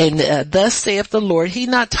you, and thus saith the Lord. He's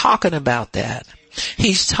not talking about that.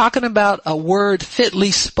 He's talking about a word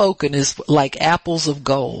fitly spoken is like apples of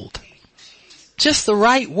gold. Just the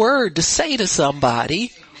right word to say to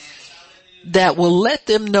somebody that will let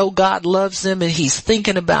them know God loves them and he's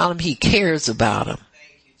thinking about them, he cares about them.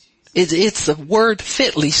 It's a word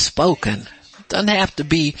fitly spoken. Doesn't have to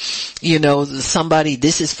be, you know, somebody,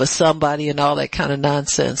 this is for somebody and all that kind of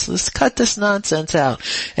nonsense. Let's cut this nonsense out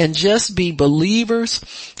and just be believers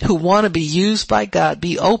who want to be used by God.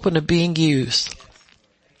 Be open to being used.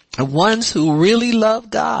 The ones who really love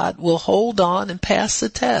God will hold on and pass the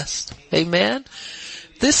test. Amen.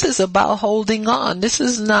 This is about holding on. This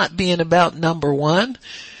is not being about number one.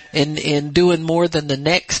 And doing more than the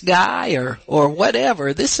next guy or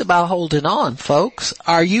whatever. This is about holding on, folks.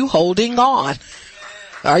 Are you holding on?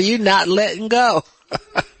 Are you not letting go?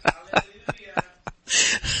 I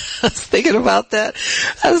was thinking about that.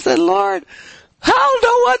 I said, Lord, I don't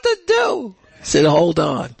know what to do. He said, hold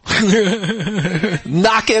on.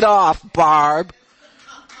 Knock it off, Barb.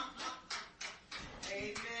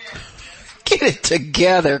 Get it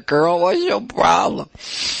together, girl. What's your problem?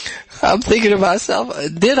 I'm thinking to myself,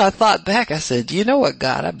 then I thought back, I said, you know what,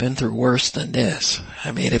 God, I've been through worse than this.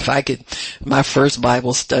 I mean, if I could, my first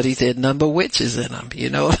Bible studies had none but witches in them. You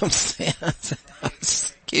know what I'm saying?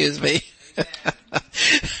 Excuse me.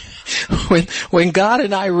 When God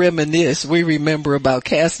and I reminisce, we remember about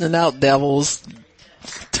casting out devils,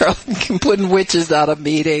 putting witches out of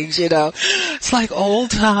meetings, you know. It's like old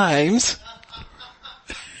times.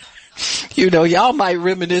 You know, y'all might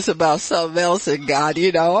reminisce about something else in God,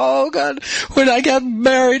 you know, oh God, when I got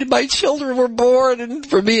married, my children were born, and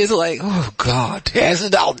for me it's like, oh God,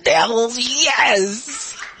 casting out devils,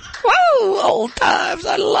 yes! Woo! Old times,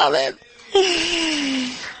 I love it.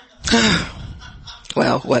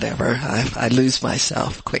 Well, whatever, I lose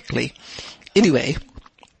myself quickly. Anyway,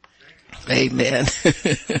 amen.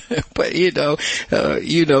 But you know,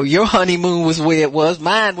 your honeymoon was where it was,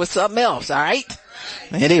 mine was something else, alright?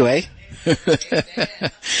 Anyway,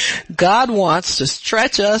 God wants to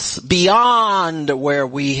stretch us beyond where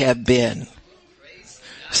we have been.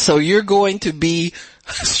 So you're going to be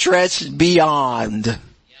stretched beyond.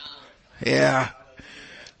 Yeah.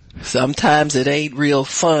 Sometimes it ain't real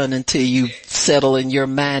fun until you settle in your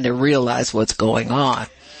mind and realize what's going on.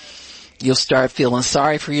 You'll start feeling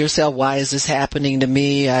sorry for yourself. Why is this happening to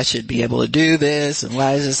me? I should be able to do this. And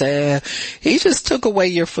why is this? He just took away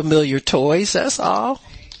your familiar toys. That's all.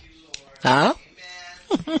 Huh?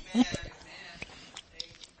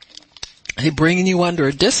 He's bringing you under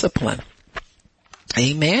a discipline.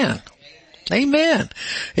 Amen. Amen.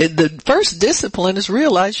 The first discipline is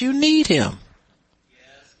realize you need him.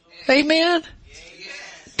 Amen.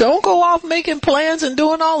 Don't go off making plans and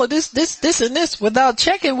doing all of this and this without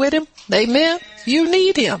checking with him. Amen. You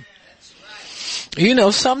need him. You know,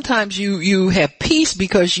 sometimes you have peace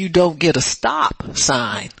because you don't get a stop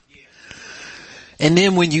sign. And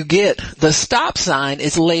then when you get the stop sign,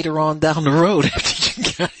 it's later on down the road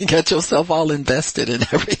after you got yourself all invested in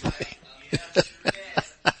everything.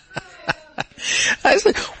 I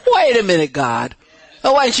said, wait a minute, God.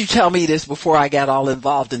 Oh, why didn't you tell me this before I got all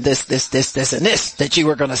involved in this, and this, that you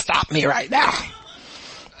were going to stop me right now?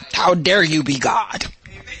 How dare you be God?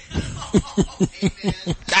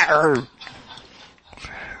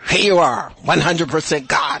 Here you are, 100%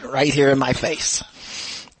 God right here in my face.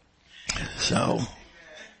 So,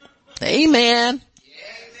 amen.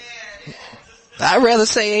 I'd rather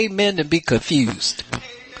say amen than be confused.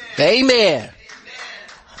 Amen.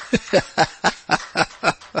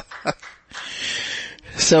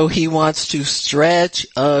 So he wants to stretch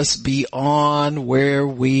us beyond where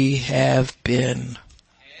we have been.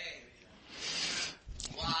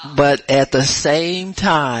 But at the same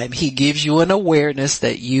time, he gives you an awareness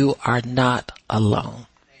that you are not alone.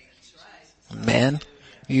 Man,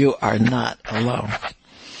 you are not alone.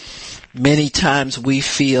 Many times we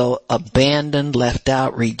feel abandoned, left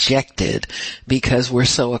out, rejected because we're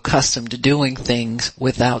so accustomed to doing things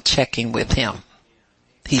without checking with him.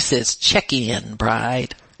 He says, check in,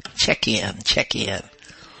 bride. Check in, check in.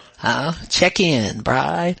 Check in,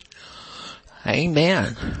 bride.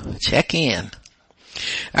 Amen. Check in.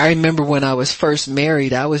 I remember when I was first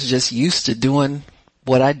married, I was just used to doing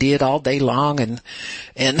what I did all day long and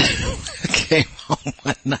came home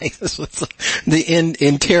one night. This was the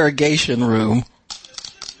interrogation room.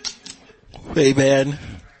 Amen.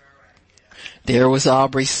 There was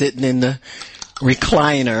Aubrey sitting in the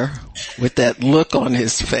recliner with that look on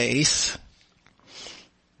his face.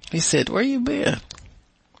 He said, where you been?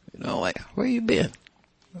 You know, like, where you been?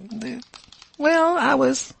 Well,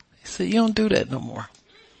 he said, you don't do that no more.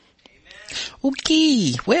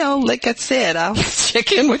 Okay. Well, like I said, I'll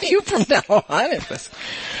check in with you from now on if it's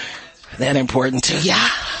that important to you.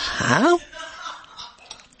 Huh?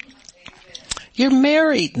 You're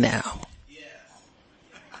married now.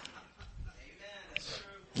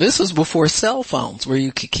 This was before cell phones where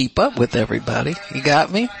you could keep up with everybody. You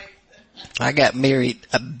got me? I got married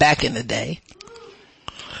back in the day.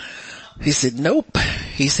 He said, nope.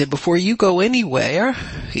 He said, before you go anywhere,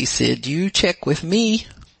 he said, you check with me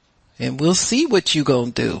and we'll see what you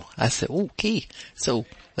gonna do. I said, okay. So,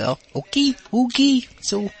 well, okay.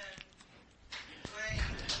 So,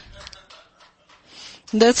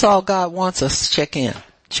 that's all God wants us to check in.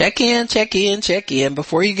 Check in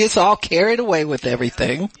before he gets all carried away with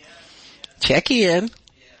everything. Check in.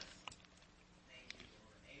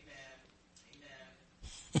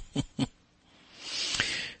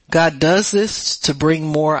 God does this to bring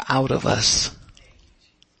more out of us.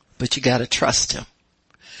 But you gotta trust him.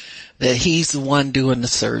 That he's the one doing the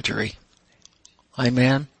surgery.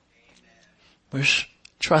 Amen. Just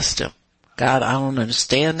trust him. God, I don't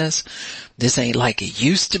understand this. This ain't like it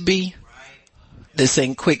used to be. This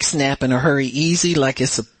ain't quick snap in a hurry easy like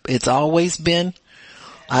it's always been.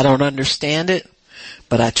 I don't understand it,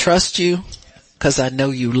 but I trust you because I know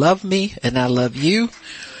you love me and I love you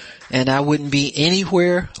and I wouldn't be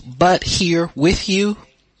anywhere but here with you.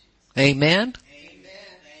 Amen.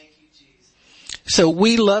 So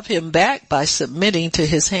we love him back by submitting to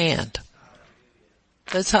his hand.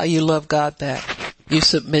 That's how you love God back. You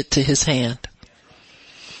submit to his hand.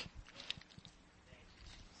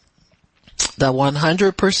 The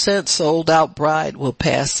 100% sold out bride will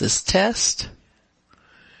pass this test.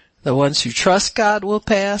 The ones who trust God will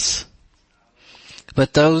pass.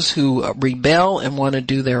 But those who rebel and want to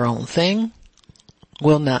do their own thing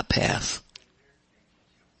will not pass.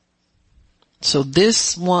 So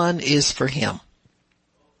this one is for him.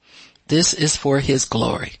 This is for his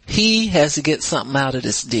glory. He has to get something out of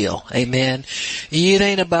this deal. Amen. It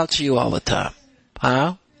ain't about you all the time.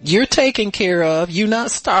 Huh? You're taken care of. You're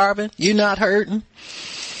not starving. You're not hurting.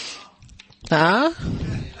 Huh?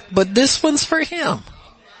 But this one's for him.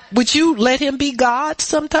 Would you let him be God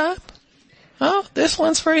sometime? Huh? This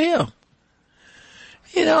one's for him.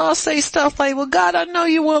 You know, I'll say stuff like, well, God, I know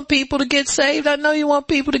you want people to get saved. I know you want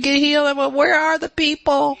people to get healed. I'm like, where are the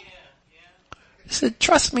people? He said,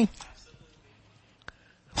 trust me.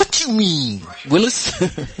 What you mean, Willis?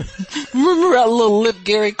 Remember that little lip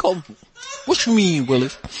Gary called? What you mean,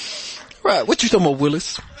 Willis? Right, what you talking about,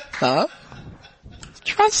 Willis? Huh?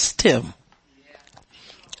 Trust him.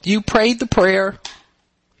 You prayed the prayer.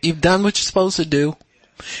 You've done what you're supposed to do.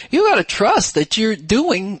 You gotta trust that you're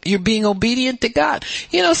being obedient to God.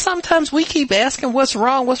 You know, sometimes we keep asking what's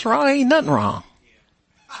wrong, ain't nothing wrong.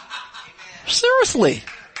 Seriously.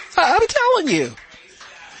 I'm telling you.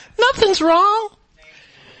 Nothing's wrong.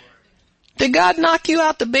 Did God knock you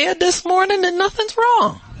out the bed this morning and nothing's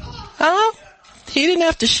wrong? Huh? He didn't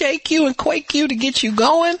have to shake you and quake you to get you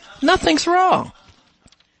going. Nothing's wrong.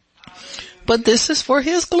 But this is for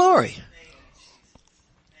his glory.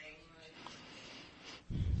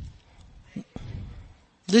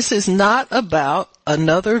 This is not about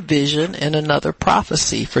another vision and another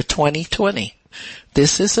prophecy for 2020.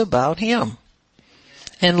 This is about him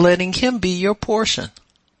and letting him be your portion.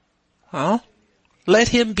 Huh? Let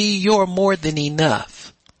him be your more than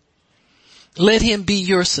enough. Let him be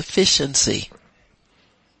your sufficiency.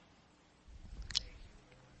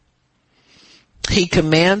 He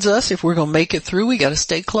commands us, if we're going to make it through, we got to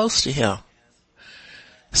stay close to him.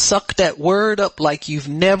 Suck that word up like you've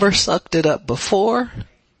never sucked it up before.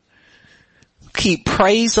 Keep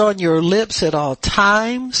praise on your lips at all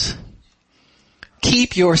times.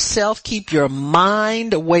 Keep your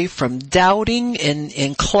mind away from doubting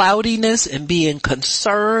and cloudiness and being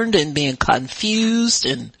concerned and being confused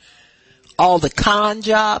and all the con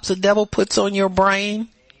jobs the devil puts on your brain.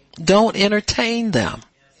 Don't entertain them.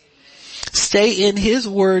 Stay in his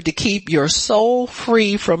word to keep your soul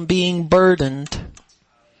free from being burdened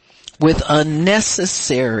with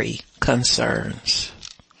unnecessary concerns.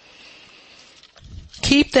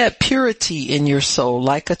 Keep that purity in your soul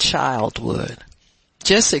like a child would.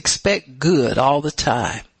 Just expect good all the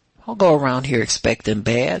time. Don't go around here expecting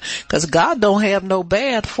bad, because God don't have no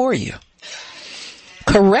bad for you.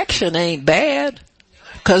 Correction ain't bad,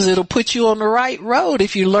 because it'll put you on the right road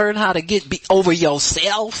if you learn how to get over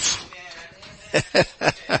yourself.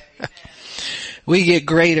 We get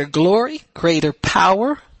greater glory, greater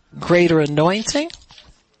power, greater anointing.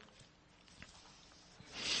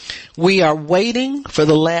 We are waiting for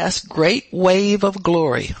the last great wave of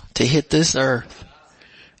glory to hit this earth.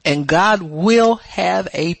 And God will have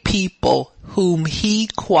a people whom he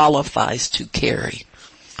qualifies to carry.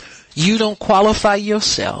 You don't qualify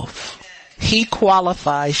yourself. He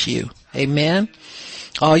qualifies you. Amen.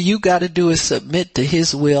 All you got to do is submit to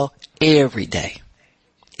his will every day.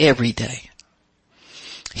 Every day.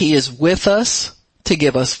 He is with us to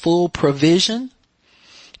give us full provision,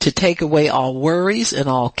 to take away all worries and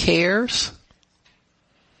all cares.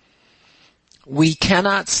 We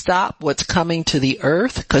cannot stop what's coming to the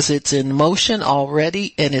earth because it's in motion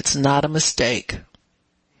already and it's not a mistake.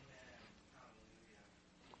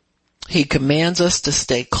 He commands us to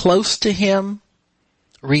stay close to him,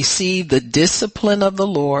 receive the discipline of the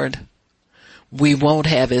Lord. We won't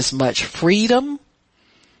have as much freedom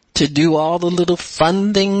to do all the little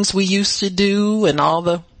fun things we used to do and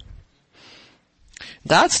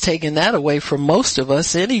God's taken that away from most of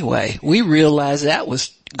us anyway. We realize that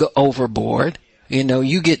was overboard. You know,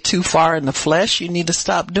 you get too far in the flesh, you need to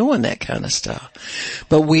stop doing that kind of stuff.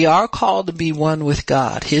 But we are called to be one with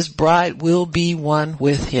God. His bride will be one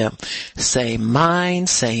with him. Same mind,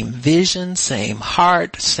 same vision, same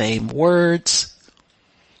heart, same words.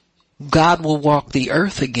 God will walk the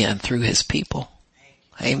earth again through his people.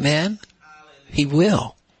 Amen. He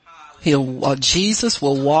will. Jesus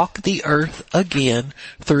will walk the earth again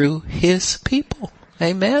through his people.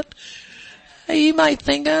 Amen. You might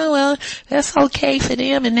think, oh well, that's okay for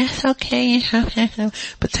them and that's okay.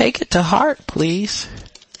 But take it to heart, please.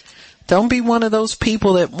 Don't be one of those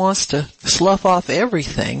people that wants to slough off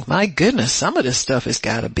everything. My goodness, some of this stuff has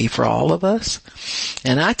got to be for all of us.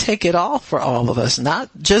 And I take it all for all of us, not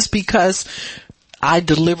just because I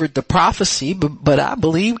delivered the prophecy, but I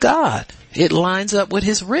believe God. It lines up with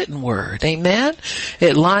his written word. Amen.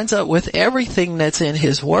 It lines up with everything that's in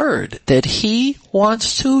his word, that he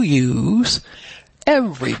wants to use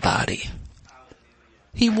everybody.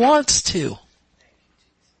 He wants to.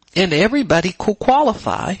 And everybody could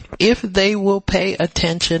qualify if they will pay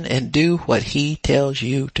attention and do what he tells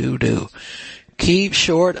you to do. Keep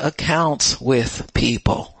short accounts with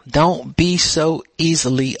people. Don't be so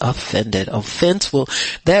easily offended.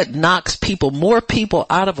 That knocks more people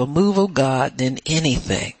out of a move of God than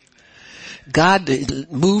anything. God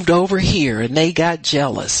moved over here and they got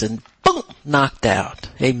jealous and boom, knocked out.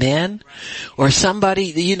 Amen. Or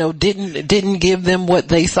somebody, didn't give them what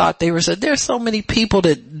they thought they were. So there's so many people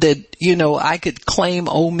that I could claim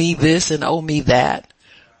owe me this and owe me that.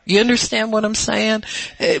 You understand what I'm saying?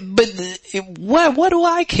 But what do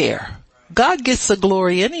I care? God gets the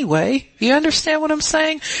glory anyway. You understand what I'm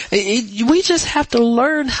saying? We just have to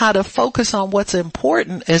learn how to focus on what's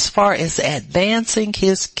important as far as advancing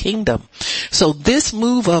his kingdom. So this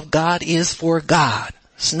move of God is for God.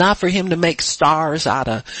 It's not for him to make stars out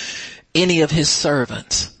of any of his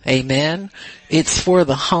servants. Amen. It's for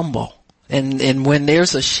the humble. And when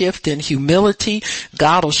there's a shift in humility,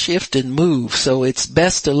 God will shift and move. So it's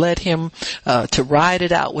best to let him, to ride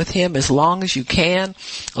it out with him as long as you can.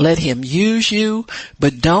 Let him use you,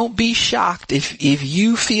 but don't be shocked if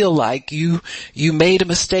you feel like you made a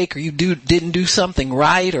mistake or you didn't do something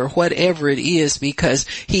right or whatever it is, because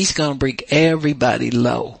he's gonna bring everybody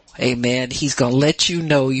low. Amen. He's gonna let you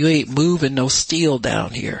know you ain't moving no steel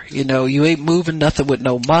down here. You ain't moving nothing with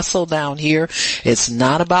no muscle down here. It's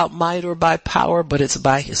not about might or by power, but it's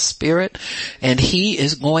by his spirit. And he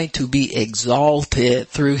is going to be exalted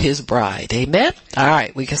through his bride. Amen. All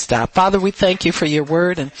right. We can stop. Father, we thank you for your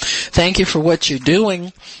word and thank you for what you're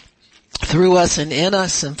doing through us and in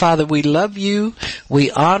us. And Father, we love you,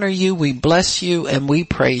 we honor you, we bless you, and we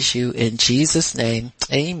praise you in Jesus' name.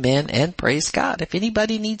 Amen and praise God. If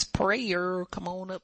anybody needs prayer, come on up.